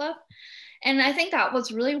Joy Luckcliffe. And I think that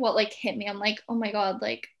was really what like hit me. I'm like, oh my God,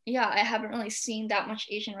 like, yeah, I haven't really seen that much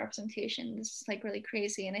Asian representation. This is like really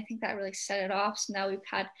crazy. And I think that really set it off. So now we've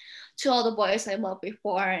had To All the Boys I Loved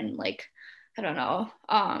Before, and like, I don't know,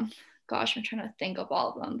 gosh, I'm trying to think of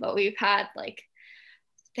all of them, but we've had like,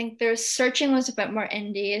 I think there's Searching was a bit more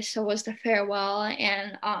indie, so was The Farewell,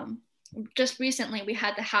 and just recently we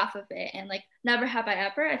had The Half of It, and like Never Have I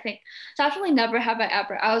Ever. I think definitely Never Have I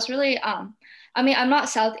Ever. I was really I mean, I'm not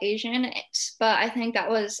South Asian, but I think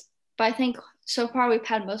so far we've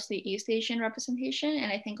had mostly East Asian representation,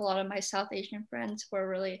 and I think a lot of my South Asian friends were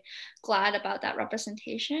really glad about that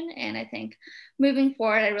representation. And I think moving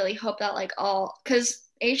forward, I really hope that like because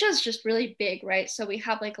Asia is just really big, right? So we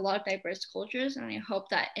have like a lot of diverse cultures, and I hope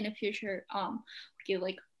that in the future, we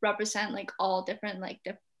like represent like all different like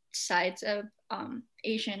sides of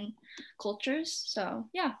Asian cultures. So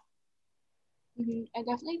yeah. I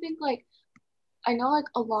definitely think like I know like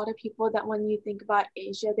a lot of people that when you think about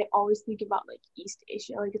Asia, they always think about like East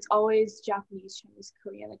Asia. Like it's always Japanese, Chinese,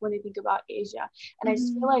 Korean, like when they think about Asia. And I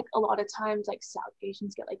just feel like a lot of times like South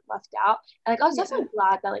Asians get like left out. And like I was definitely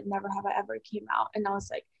glad that like Never Have I Ever came out. And I was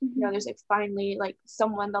like, you know, there's like finally like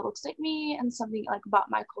someone that looks like me and something like about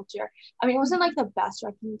my culture. I mean, it wasn't like the best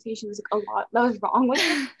representation. There's like a lot that was wrong with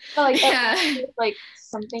it. But like it was, like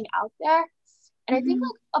something out there. And I think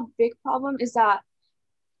like a big problem is that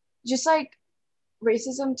just like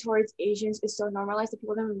racism towards Asians is so normalized that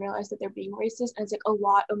people don't even realize that they're being racist, and it's like a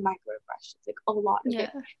lot of microaggressions, like a lot of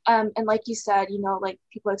it. And like you said, you know, like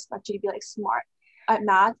people expect you to be like smart at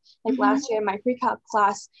math. Like last year in my pre-calc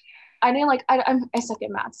class, I didn't like I suck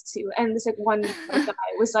at maths too, and this like one guy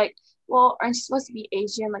was like, well, aren't you supposed to be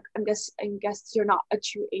Asian? Like I guess you're not a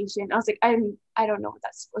true Asian. I was like, I don't know what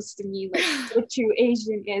that's supposed to mean, like what a true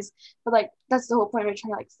Asian is. But like that's the whole point of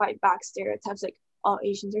trying to like fight back stereotypes, like all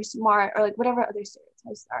Asians are smart or like whatever other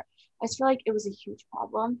stereotypes are. I just feel like it was a huge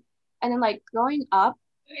problem. And then like growing up,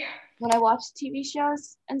 when I watched TV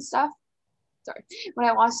shows and stuff, because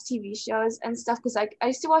like I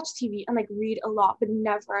used to watch TV and like read a lot, but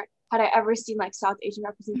never had I ever seen like South Asian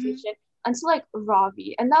representation until like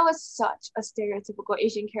Ravi. And that was such a stereotypical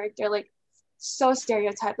Asian character, like so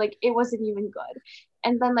stereotyped, like it wasn't even good.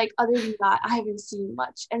 And then like other than that, I haven't seen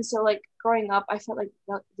much. And so like growing up, I felt like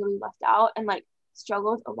really left out and like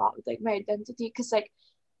struggled a lot with like my identity, because like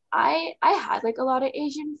I had like a lot of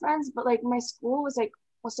Asian friends, but like my school was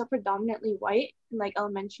so predominantly white in like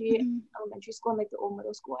elementary school and like the old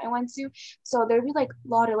middle school I went to. So there'd be like a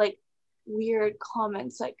lot of like weird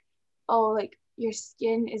comments like, oh, like your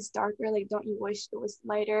skin is darker, like don't you wish it was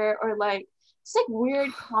lighter, or like it's like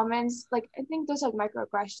weird comments. Like I think those are like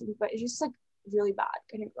microaggressions, but it's just like really bad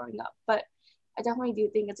kind of growing up. But I definitely do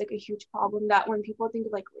think it's like a huge problem that when people think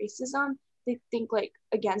of like racism, they think like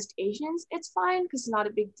against Asians it's fine because it's not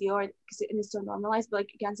a big deal, or because it is so normalized, but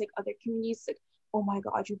like against like other communities, like, oh my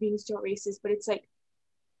god, you're being so racist. But it's like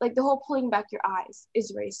the whole pulling back your eyes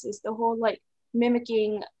is racist, the whole like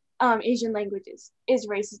mimicking Asian languages is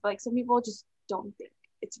racist, but like some people just don't think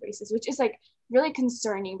it's racist, which is like really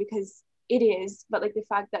concerning because it is, but like the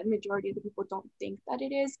fact that majority of the people don't think that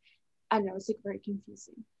it is, I don't know, it's like very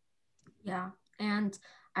confusing. Yeah. And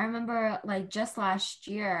I remember like just last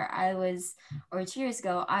year, or 2 years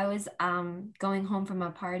ago, I was going home from a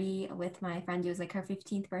party with my friend. It was like her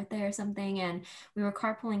 15th birthday or something. And we were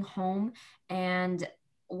carpooling home. And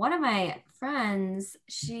one of my friends,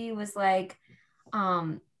 she was like,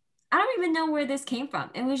 I don't even know where this came from.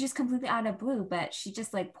 It was just completely out of blue, but she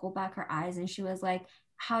just like pulled back her eyes and she was like,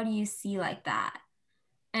 how do you see like that?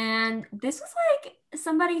 And this was like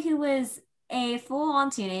somebody who was a full-on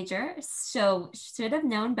teenager, so should have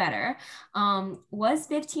known better, was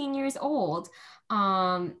 15 years old,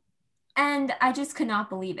 and I just could not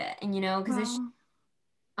believe it. And you know, because it's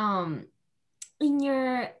in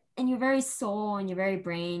your very soul, in your very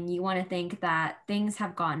brain, you want to think that things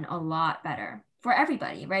have gotten a lot better for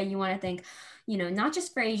everybody, right? You want to think, you know, not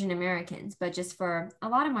just for Asian Americans, but just for a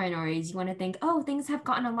lot of minorities. You want to think, oh, things have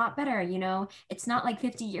gotten a lot better. You know, it's not like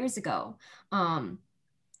 50 years ago.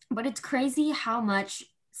 But it's crazy how much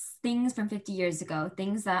things from 50 years ago,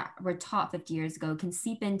 things that were taught 50 years ago, can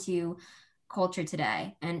seep into culture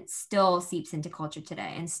today, and still seeps into culture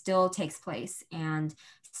today, and still takes place and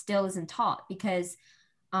still isn't taught. Because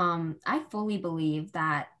I fully believe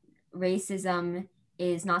that racism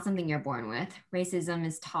is not something you're born with. Racism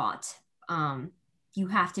is taught. You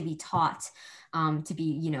have to be taught to be,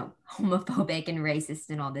 you know, homophobic and racist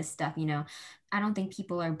and all this stuff. You know, I don't think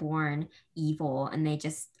people are born evil and they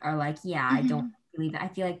just are like, yeah, I don't believe it. I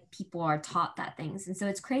feel like people are taught that things. And so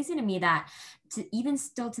it's crazy to me that even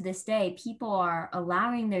still to this day, people are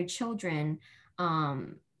allowing their children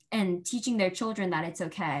and teaching their children that it's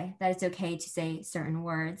okay to say certain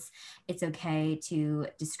words. It's okay to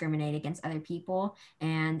discriminate against other people.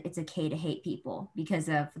 And it's okay to hate people because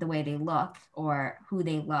of the way they look or who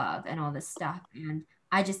they love and all this stuff. And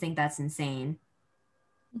I just think that's insane.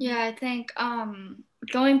 Yeah, I think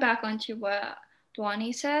going back onto what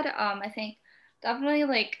Dwani said, I think definitely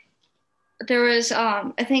like there was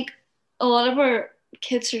I think a lot of our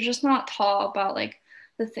kids are just not taught about like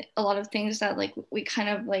a lot of things that like we kind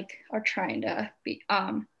of like are trying to be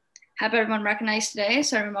have everyone recognize today.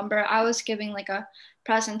 So I remember I was giving like a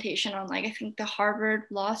presentation on like I think the Harvard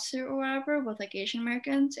lawsuit or whatever with like Asian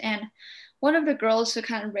Americans, and one of the girls who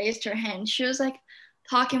kind of raised her hand, she was like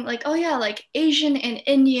talking like, oh yeah, like Asian and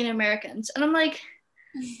Indian Americans, and I'm like,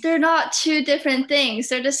 they're not two different things.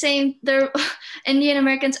 They're the same. They're Indian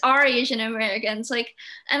Americans are Asian Americans. Like,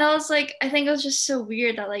 and I was like, I think it was just so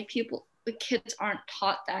weird that like the kids aren't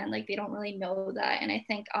taught that and like they don't really know that. And I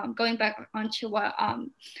think going back onto what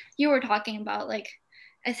you were talking about, like,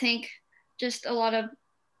 I think just a lot of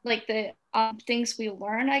like the things we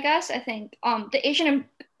learn, I guess. I think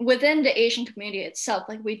within the Asian community itself,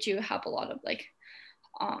 like we do have a lot of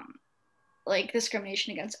like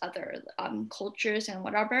discrimination against other cultures and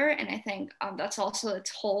whatever. And I think that's also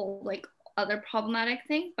its whole like other problematic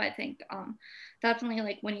thing. But I think definitely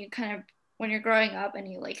like when you're growing up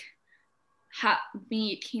and you like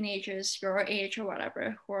meet teenagers your age or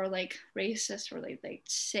whatever who are like racist or like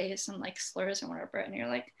say some like slurs and whatever, and you're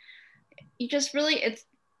like, you just really it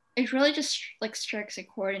really just like strikes a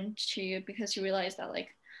chord into you because you realize that like,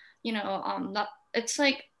 not it's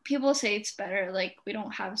like people say it's better like we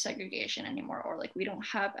don't have segregation anymore, or like we don't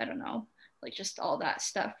have, I don't know, like just all that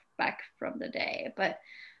stuff back from the day, but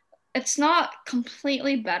it's not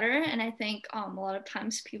completely better. And I think a lot of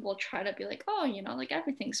times people try to be like, oh, like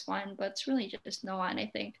everything's fine, but it's really just not. And I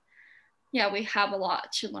think, yeah, we have a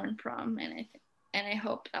lot to learn from, and I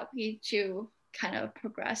hope that we do kind of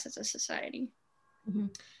progress as a society. Mm-hmm.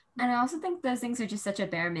 And I also think those things are just such a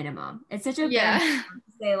bare minimum. It's such a Yeah. bare minimum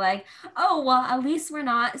to say like, oh, well, at least we're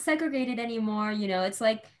not segregated anymore. It's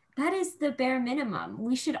like, that is the bare minimum.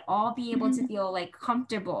 We should all be able to feel like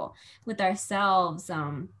comfortable with ourselves,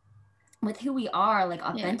 with who we are, like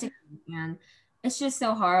authentically. Yeah. And it's just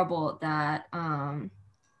so horrible that,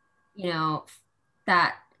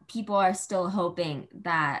 that people are still hoping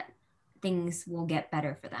that things will get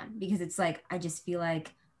better for them, because it's like, I just feel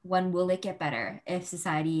like, when will it get better if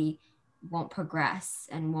society won't progress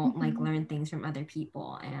and won't like learn things from other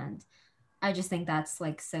people? And I just think that's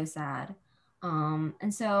like so sad.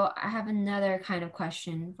 And so I have another kind of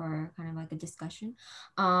question for kind of like a discussion.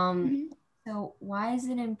 So why is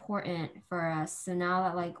it important for us? So now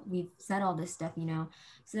that like we've said all this stuff,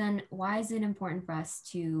 so then why is it important for us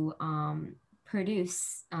to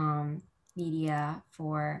produce media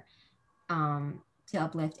for to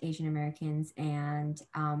uplift Asian Americans and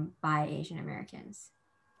by Asian Americans?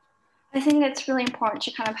 I think it's really important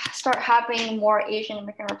to kind of start having more Asian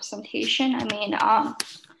American representation. I mean,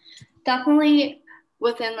 definitely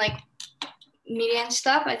within like media and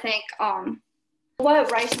stuff, I think what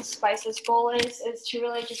Rice and Spice's goal is to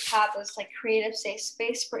really just have this like creative safe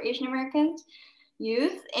space for Asian Americans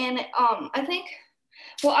youth. And I think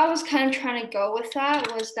what I was kind of trying to go with that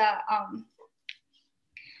was that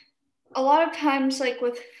a lot of times like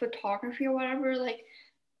with photography or whatever, like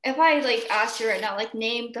if I like asked you right now, like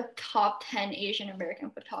name the top 10 Asian American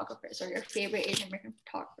photographers or your favorite Asian American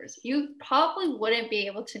photographers, you probably wouldn't be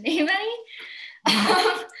able to name any.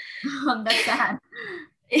 That's sad.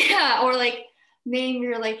 Yeah, or like name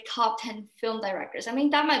your like top 10 film directors. I mean,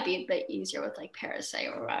 that might be a bit easier with like Parasite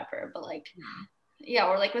or whatever, but like, yeah,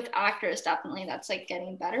 or like with actors, definitely that's like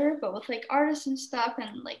getting better. But with like artists and stuff,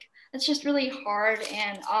 and like it's just really hard.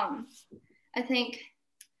 And I think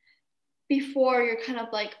before you're kind of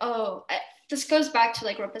like, oh, this goes back to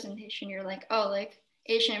like representation. You're like, oh, like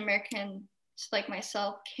Asian Americans like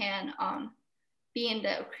myself can be in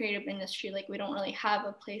the creative industry. Like we don't really have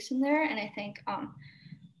a place in there. And I think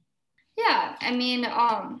yeah, I mean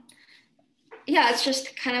yeah, it's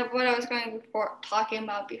just kind of what I was talking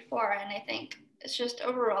about before. And I think it's just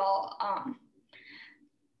overall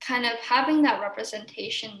kind of having that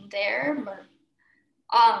representation there, but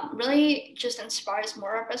really just inspires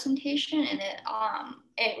more representation, and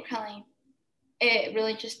it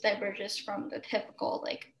really just diverges from the typical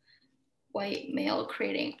like white male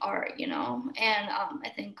creating art, and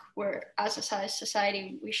I think we're, as a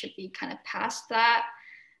society, we should be kind of past that.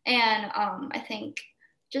 And I think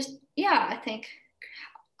just, yeah, I think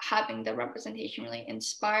having the representation really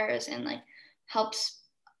inspires and like helps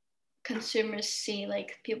consumers see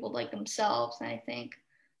like people like themselves. And I think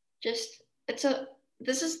just this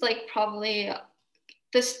is like probably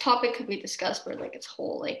this topic could be discussed for like its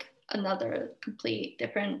whole like another complete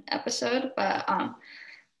different episode, but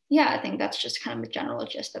yeah, I think that's just kind of a general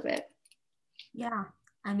gist of it. Yeah,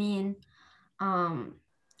 I mean,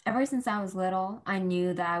 ever since I was little, I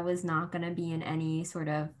knew that I was not going to be in any sort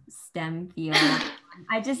of STEM field.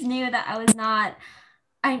 I just knew that I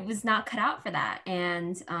was not cut out for that.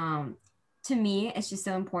 And to me, it's just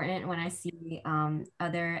so important when I see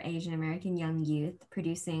other Asian American young youth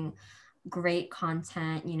producing great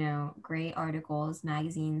content, you know, great articles,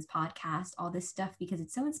 magazines, podcasts, all this stuff, because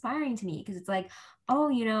it's so inspiring to me. Because it's like, oh,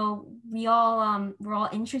 you know, we're all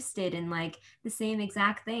interested in like the same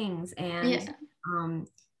exact things. And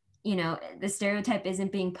you know, the stereotype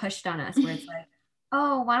isn't being pushed on us where it's like,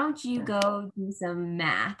 oh, why don't you go do some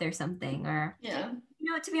math or something? Or you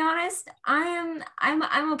know, to be honest, I'm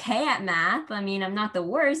okay at math. I mean, I'm not the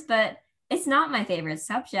worst, but it's not my favorite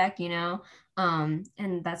subject, you know.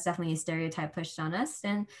 And that's definitely a stereotype pushed on us.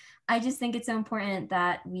 And I just think it's so important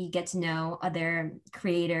that we get to know other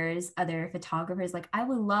creators, other photographers. Like I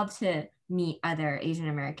would love to meet other Asian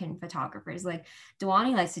American photographers. Like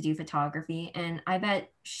Dewani likes to do photography, and I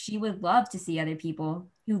bet she would love to see other people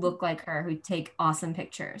who look like her, who take awesome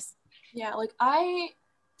pictures. Yeah, like I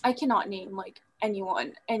cannot name like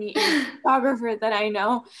anyone, any photographer that I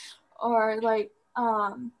know, or like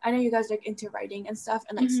I know you guys like into writing and stuff,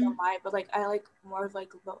 and like so am I, but like I like more of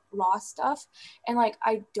like law stuff, and like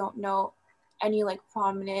I don't know any like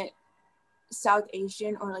prominent South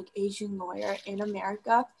Asian or like Asian lawyer in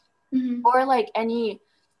America, or like any,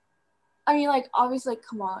 I mean, like obviously like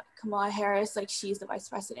Kamala Harris, like she's the vice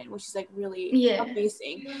president, which is like really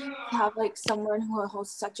amazing to have like someone who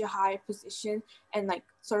holds such a high position and like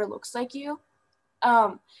sort of looks like you.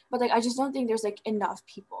 But like I just don't think there's like enough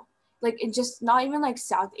people, like in just not even like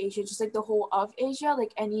South Asia, just like the whole of Asia,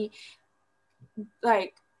 like any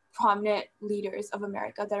like prominent leaders of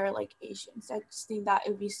America that are like Asians. I just think that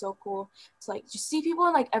it would be so cool to like just see people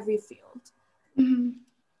in like every field.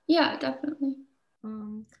 Yeah, definitely.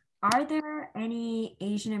 Are there any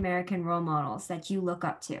Asian American role models that you look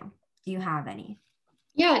up to? Do you have any?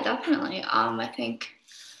 Yeah, definitely. I think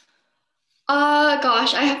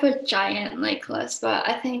gosh, I have a giant like list, but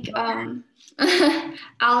I think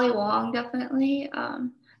Ali Wong definitely.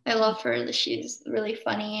 I love her. She's really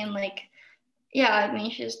funny and like, yeah, I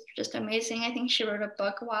mean, she's just amazing. I think she wrote a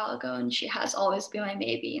book a while ago, and she has Always Be My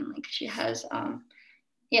Maybe, and like she has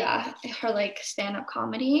yeah, her like stand-up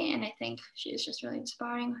comedy, and I think she's just really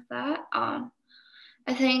inspiring with that.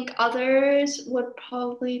 I think others would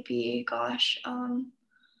probably be, gosh,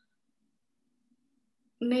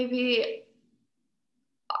 maybe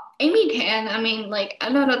Amy Tan. I mean, like, I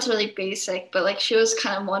know that's really basic, but like she was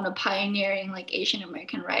kind of one of pioneering like Asian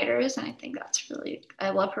American writers, and I think that's really,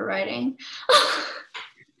 I love her writing.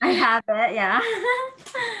 I have it, yeah.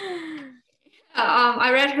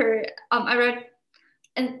 I read her,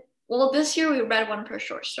 and well, this year we read one of her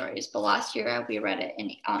short stories, but last year we read it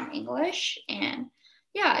in English, and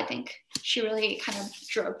yeah, I think she really kind of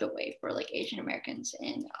drove the way for like Asian Americans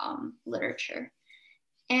in literature.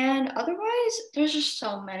 And otherwise, there's just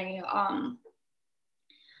so many.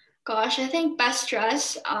 Gosh, I think Best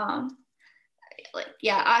Dress. Like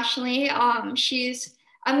yeah, Ashley. She's.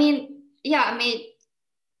 I mean, yeah. I mean,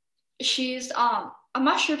 she's. I'm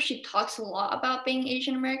not sure if she talks a lot about being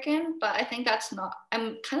Asian American, but I think that's not.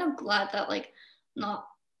 I'm kind of glad that like, not.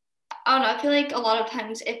 I don't know. I feel like a lot of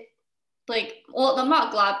times it, like, well, I'm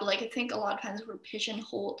not glad, but like I think a lot of times we're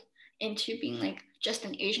pigeonholed into being like just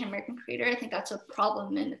an Asian American creator. I think that's a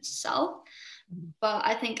problem in itself. But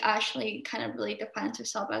I think Ashley kind of really defines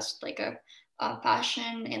herself as like a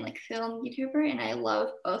fashion and like film YouTuber, and I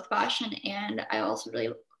love both fashion and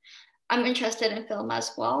I'm interested in film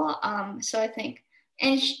as well. So I think,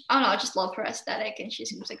 and I don't know, I just love her aesthetic, and she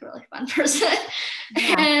seems like a really fun person.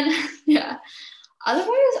 And yeah.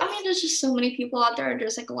 Otherwise, I mean, there's just so many people out there.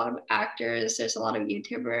 There's like a lot of actors, there's a lot of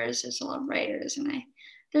YouTubers, there's a lot of writers, and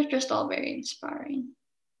they're just all very inspiring.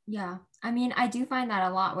 Yeah, I mean, I do find that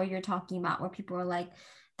a lot where you're talking about where people are like,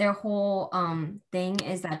 their whole thing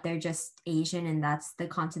is that they're just Asian and that's the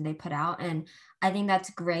content they put out. And I think that's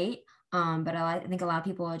great. But I think a lot of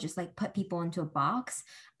people just like put people into a box.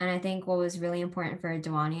 And I think what was really important for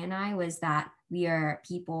Dewani and I was that we are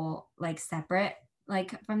people like separate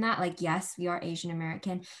like from that. Like, yes, we are Asian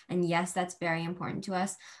American, and yes, that's very important to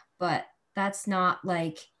us, but that's not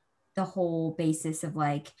like the whole basis of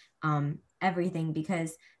like everything,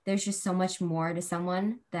 because there's just so much more to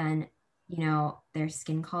someone than you know, their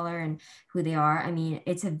skin color and who they are. I mean,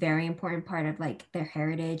 it's a very important part of like their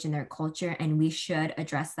heritage and their culture, and we should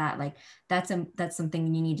address that. Like that's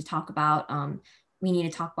something you need to talk about. We need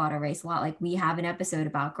to talk about our race a lot. Like we have an episode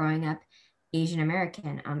about growing up Asian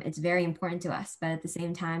American. It's very important to us, but at the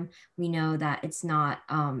same time, we know that it's not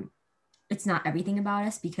everything about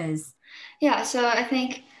us because Yeah, so I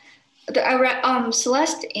think I read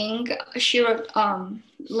Celeste Ng. She wrote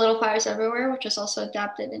Little Fires Everywhere, which was also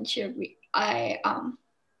adapted into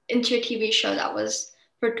into a TV show that was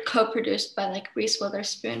co-produced by like Reese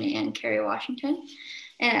Witherspoon and Kerry Washington.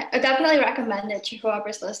 And I definitely recommend it to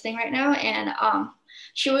whoever's listening right now. And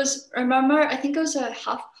she was, remember, I think it was a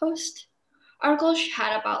HuffPost article she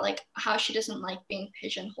had about like how she doesn't like being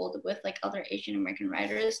pigeonholed with like other Asian American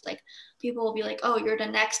writers. Like people will be like, oh, you're the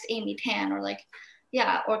next Amy Tan, or like,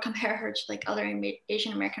 yeah, or compare her to like other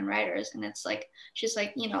Asian American writers. And it's like, she's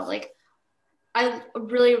like, you know, like I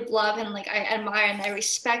really love and like I admire and I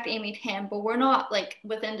respect Amy Tan, but we're not like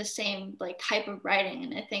within the same like type of writing.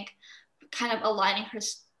 And I think kind of aligning her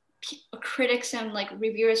critics and like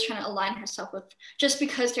reviewers trying to align herself with just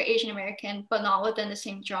because they're Asian American but not within the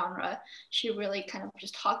same genre, she really kind of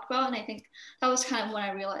just talked about. And I think that was kind of when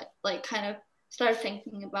I realized, like, kind of started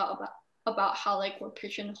thinking about how like we're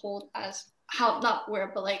pigeonholed as how not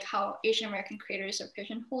we're but like how Asian American creators are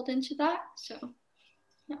pigeonholed into that. So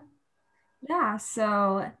yeah,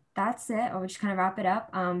 so that's it. We'll just kind of wrap it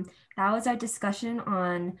up. That was our discussion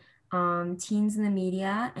on teens in the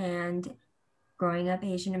media and growing up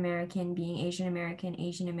Asian American, being Asian American,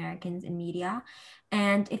 Asian Americans in media.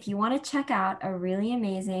 And if you want to check out a really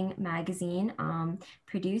amazing magazine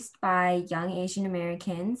produced by young Asian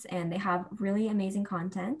Americans, and they have really amazing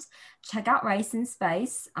content, check out Rice and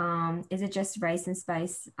Spice. Is it just Rice and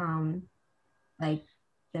Spice, like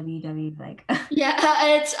www, like? yeah,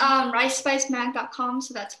 it's ricespicemag.com.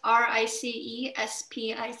 So that's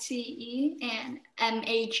RICESPICE and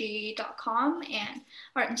MAG.com. And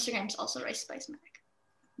our Instagram is also Rice Spice Mag.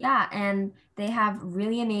 Yeah, and they have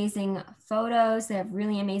really amazing photos. They have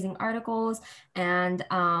really amazing articles. And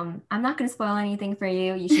I'm not going to spoil anything for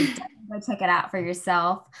you. You should definitely go check it out for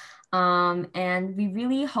yourself. And we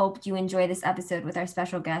really hoped you enjoy this episode with our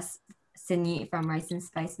special guest, Sydney from Rice and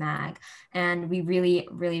Spice Mag. And we really,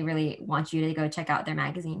 really, really want you to go check out their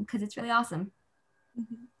magazine because it's really awesome.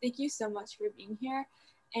 Thank you so much for being here.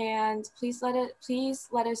 And please let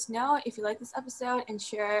us know if you like this episode and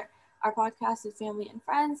share our podcast with family and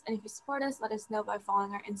friends. And if you support us, let us know by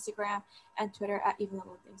following our Instagram and Twitter at Even the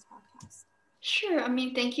Little Things Podcast. Sure. I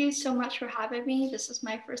mean, thank you so much for having me. This is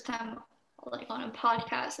my first time like on a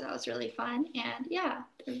podcast, and that was really fun. And yeah,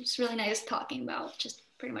 it was really nice talking about just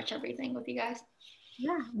pretty much everything with you guys.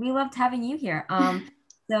 Yeah, we loved having you here.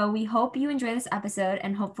 So we hope you enjoy this episode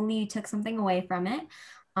and hopefully you took something away from it.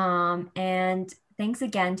 And thanks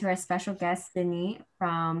again to our special guest, Sydney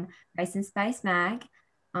from Rice and Spice Mag.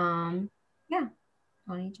 Yeah,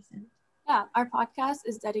 Yeah, our podcast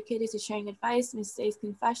is dedicated to sharing advice, mistakes,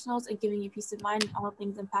 confessionals, and giving you peace of mind in all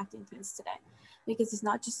things impacting teens today. Because it's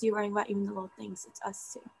not just you worrying about even the little things, it's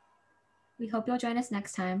us too. We hope you'll join us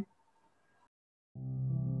next time.